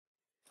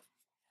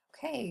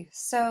Okay,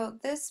 so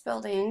this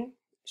building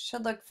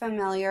should look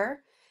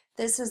familiar.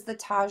 This is the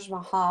Taj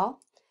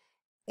Mahal.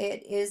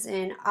 It is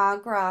in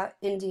Agra,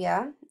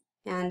 India,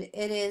 and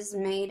it is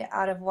made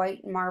out of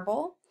white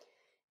marble.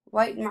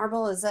 White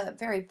marble is a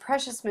very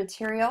precious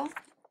material,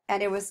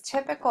 and it was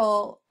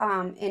typical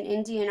in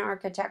Indian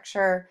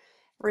architecture,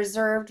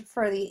 reserved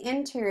for the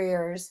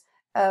interiors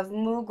of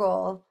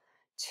Mughal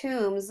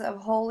tombs of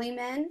holy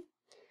men.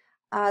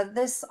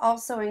 This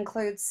also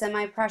includes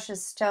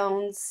semi-precious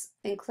stones,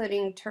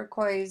 including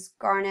turquoise,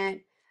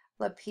 garnet,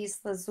 lapis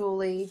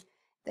lazuli.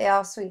 They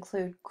also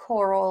include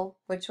coral,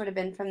 which would have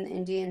been from the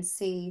Indian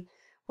Sea,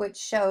 which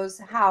shows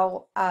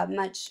how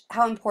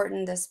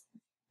important this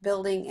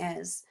building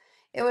is.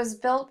 It was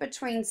built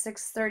between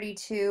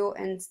 632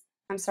 and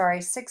I'm sorry,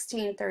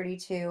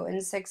 1632 and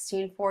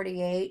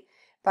 1648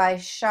 by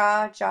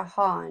Shah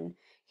Jahan.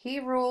 He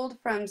ruled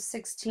from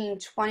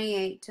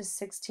 1628 to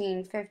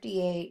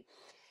 1658,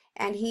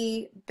 and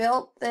he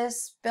built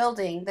this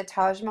building, the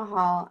Taj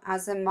Mahal,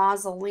 as a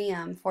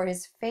mausoleum for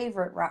his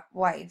favorite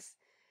wife.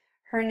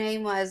 Her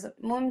name was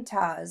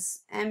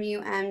Mumtaz,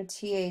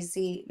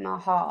 Mumtaz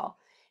Mahal.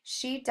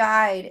 She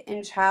died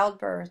in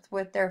childbirth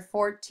with their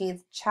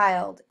 14th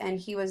child, and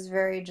he was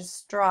very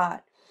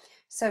distraught.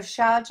 So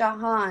Shah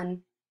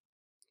Jahan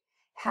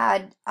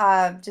had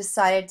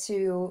decided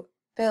to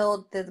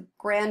build the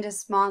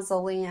grandest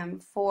mausoleum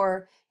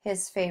for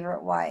his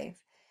favorite wife.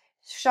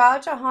 Shah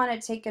Jahan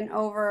had taken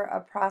over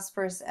a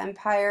prosperous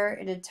empire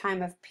in a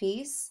time of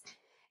peace,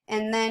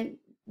 and then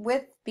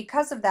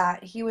because of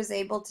that, he was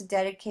able to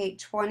dedicate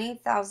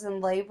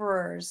 20,000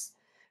 laborers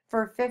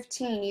for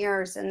 15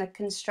 years in the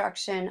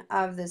construction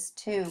of this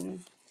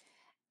tomb.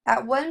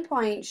 At one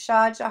point,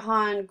 Shah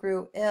Jahan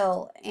grew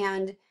ill,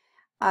 and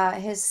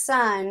his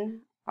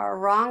son,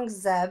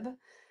 Aurangzeb,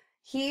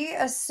 he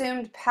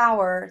assumed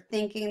power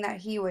thinking that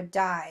he would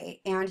die,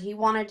 and he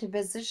wanted to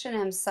position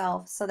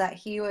himself so that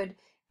he would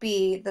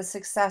be the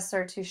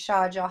successor to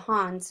Shah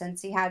Jahan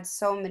since he had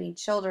so many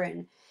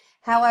children.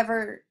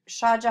 However,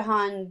 Shah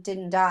Jahan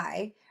didn't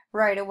die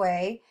right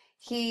away.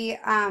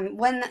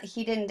 When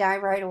he didn't die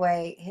right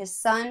away, his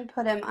son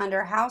put him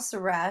under house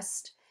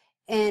arrest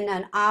in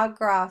an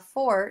Agra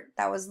fort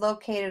that was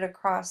located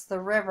across the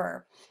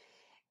river.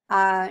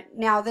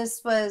 Now,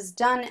 this was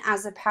done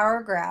as a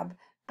power grab,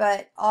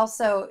 but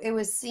also it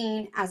was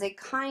seen as a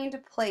kind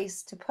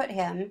place to put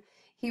him.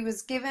 He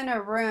was given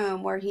a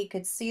room where he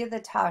could see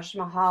the Taj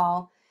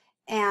Mahal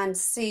and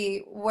see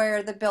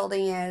where the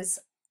building is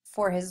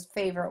for his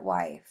favorite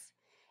wife.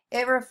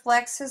 It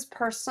reflects his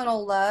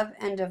personal love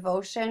and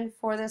devotion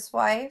for this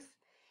wife.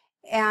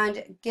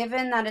 And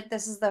given that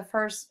this is the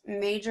first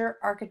major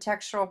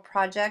architectural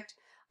project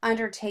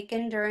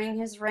undertaken during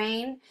his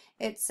reign,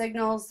 it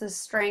signals the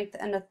strength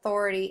and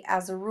authority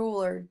as a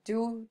ruler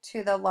due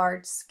to the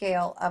large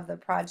scale of the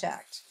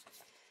project.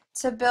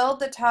 To build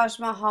the Taj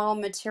Mahal,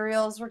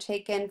 materials were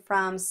taken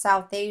from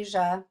South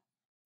Asia,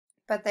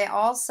 but they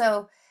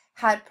also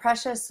had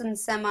precious and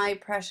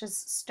semi-precious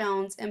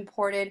stones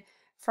imported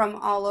from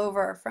all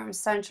over, from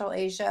Central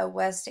Asia,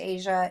 West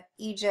Asia,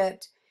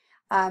 Egypt.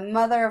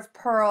 Mother of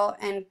pearl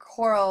and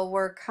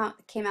coral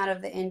came out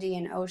of the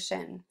Indian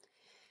Ocean.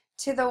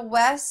 To the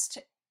west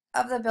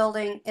of the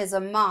building is a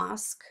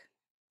mosque,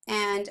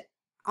 and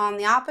on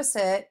the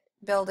opposite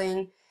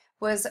building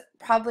was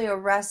probably a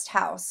rest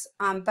house,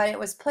 but it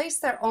was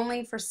placed there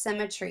only for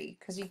symmetry,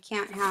 because you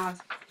can't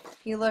have, if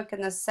you look in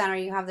the center,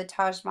 you have the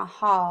Taj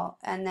Mahal,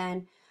 and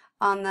then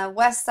on the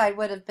west side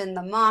would have been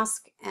the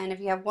mosque, and if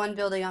you have one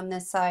building on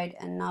this side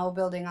and no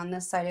building on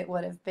this side, it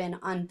would have been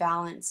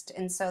unbalanced.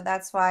 And so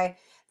that's why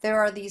there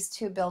are these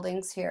two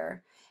buildings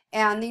here.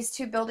 And these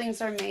two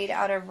buildings are made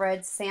out of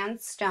red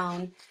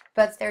sandstone,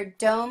 but their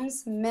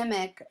domes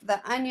mimic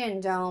the onion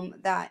dome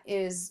that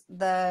is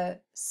the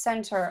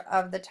center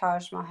of the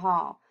Taj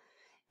Mahal.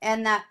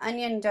 And that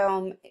onion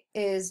dome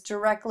is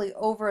directly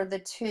over the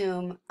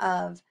tomb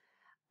of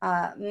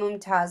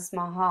Mumtaz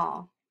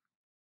Mahal.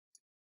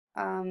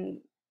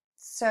 Um,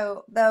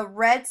 so the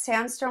red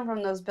sandstone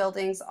from those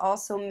buildings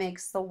also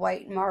makes the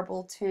white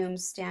marble tomb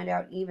stand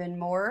out even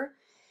more.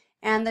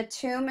 And the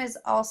tomb is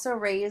also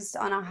raised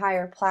on a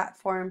higher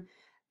platform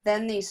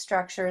than these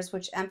structures,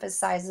 which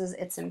emphasizes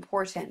its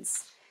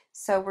importance.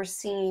 So we're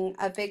seeing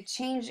a big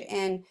change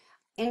in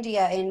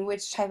India in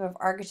which type of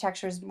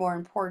architecture is more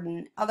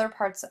important. Other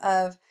parts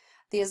of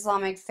the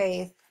Islamic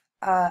faith,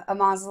 a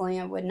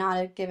mausoleum would not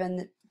have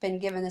been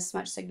given this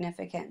much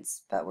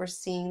significance, but we're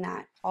seeing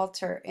that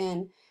alter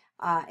in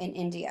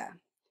India.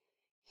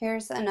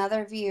 Here's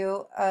another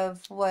view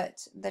of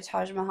what the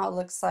Taj Mahal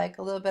looks like,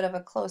 a little bit of a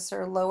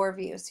closer, lower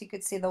view. So you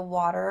could see the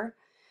water.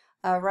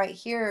 Right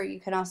here, you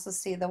can also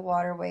see the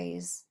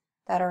waterways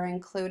that are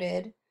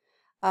included.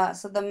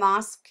 So the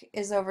mosque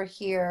is over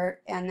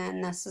here, and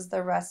then this is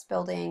the rest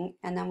building,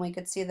 and then we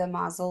could see the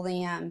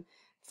mausoleum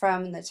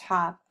from the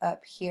top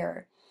up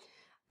here.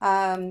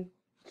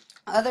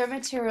 Other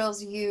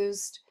materials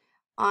used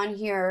on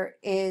here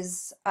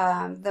is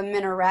the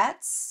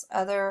minarets.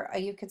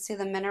 You could see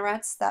the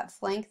minarets that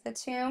flank the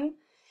tomb,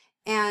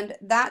 and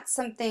that's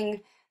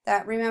something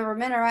that, remember,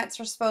 minarets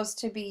are supposed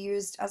to be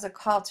used as a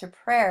call to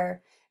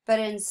prayer, but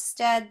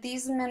instead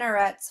these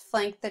minarets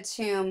flank the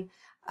tomb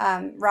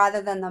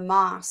rather than the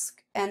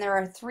mosque. And there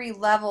are 3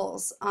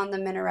 levels on the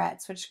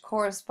minarets, which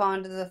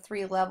correspond to the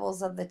 3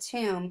 levels of the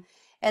tomb,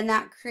 and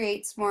that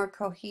creates more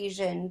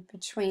cohesion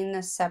between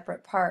the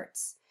separate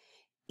parts.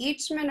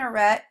 Each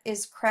minaret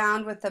is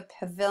crowned with a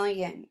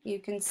pavilion. You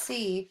can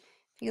see,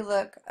 if you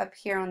look up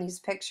here on these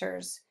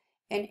pictures,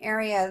 an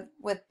area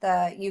with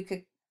you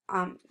could,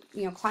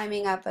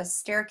 climbing up a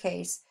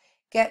staircase,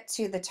 get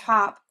to the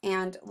top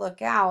and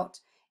look out.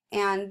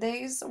 And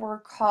these were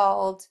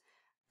called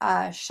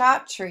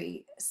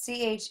Chatri,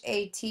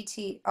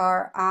 Chattri,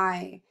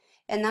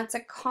 and that's a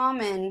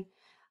common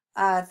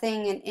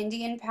thing in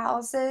Indian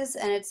palaces,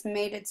 and it's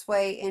made its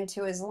way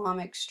into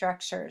Islamic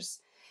structures.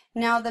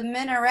 Now, the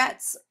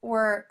minarets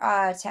were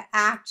to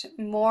act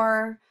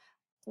more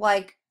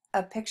like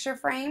a picture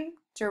frame,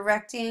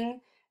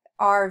 directing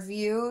our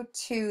view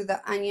to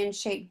the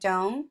onion-shaped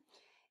dome.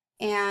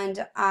 And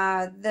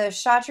the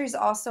Chatris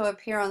also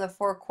appear on the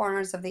 4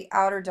 corners of the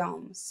outer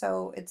dome,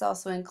 so it's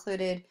also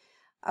included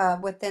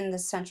within the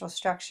central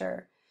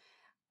structure.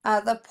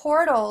 The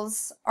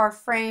portals are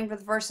framed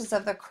with verses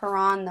of the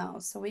Quran, though,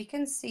 so we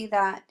can see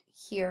that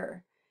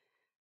here.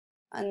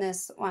 On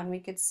this one, we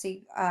could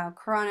see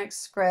Quranic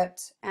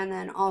script and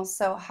then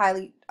also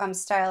highly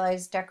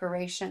stylized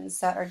decorations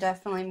that are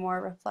definitely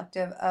more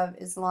reflective of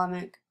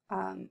Islamic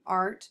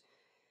art.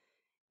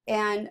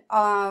 And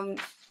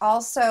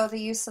also the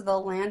use of the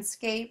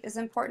landscape is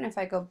important. If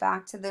I go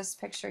back to this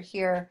picture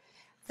here,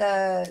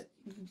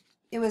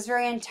 it was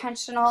very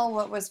intentional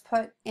what was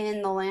put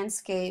in the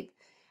landscape.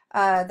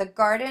 The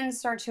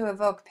gardens are to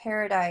evoke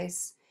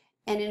paradise,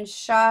 and in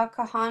Shah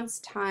Jahan's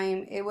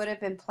time, it would have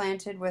been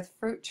planted with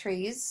fruit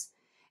trees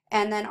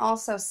and then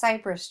also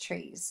cypress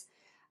trees.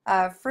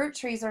 Fruit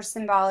trees are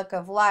symbolic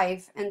of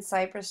life, and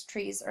cypress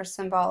trees are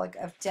symbolic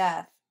of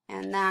death,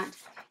 and that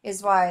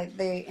is why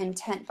the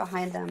intent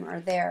behind them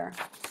are there.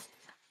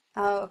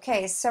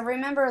 Okay, so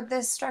remember,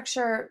 this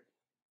structure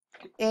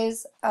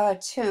is a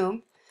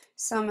tomb.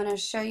 So I'm going to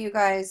show you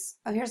guys,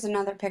 oh, here's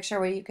another picture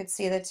where you could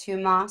see the 2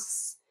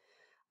 mosques.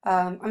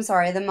 I'm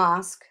sorry, the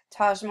mosque,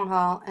 Taj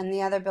Mahal, and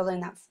the other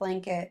building that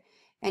flank it.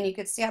 And you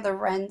could see how the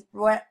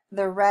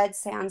red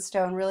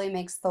sandstone really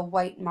makes the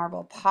white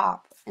marble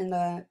pop in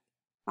the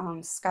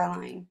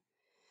skyline.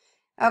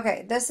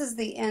 Okay, this is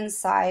the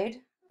inside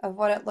of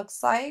what it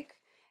looks like.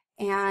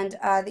 And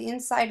the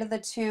inside of the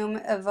tomb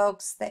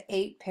evokes the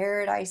 8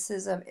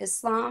 paradises of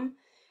Islam.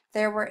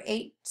 There were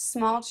 8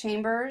 small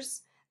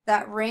chambers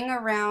that ring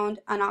around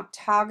an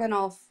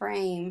octagonal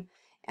frame,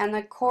 and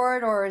the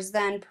corridors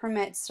then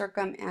permit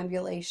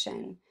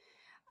circumambulation.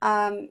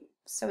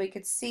 So we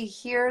could see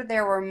here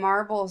there were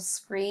marble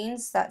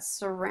screens that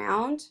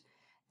surround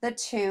the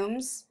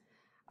tombs.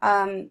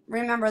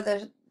 Remember,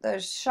 the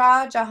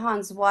Shah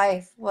Jahan's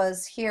wife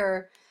was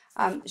here.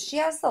 She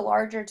has the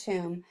larger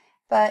tomb,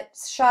 but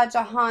Shah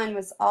Jahan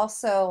was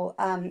also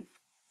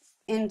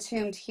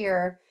entombed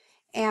here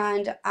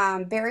and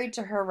buried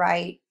to her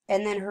right,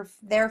 and then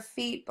their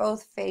feet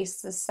both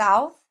face the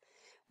south,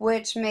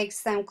 which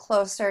makes them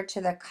closer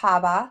to the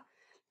Kaaba,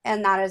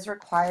 and that is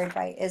required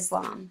by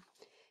Islam.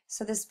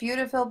 So this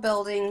beautiful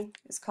building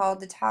is called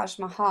the Taj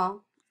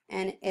Mahal,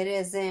 and it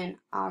is in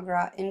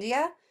Agra,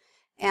 India,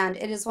 and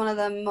it is one of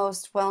the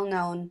most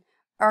well-known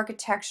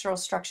architectural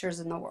structures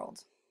in the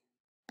world.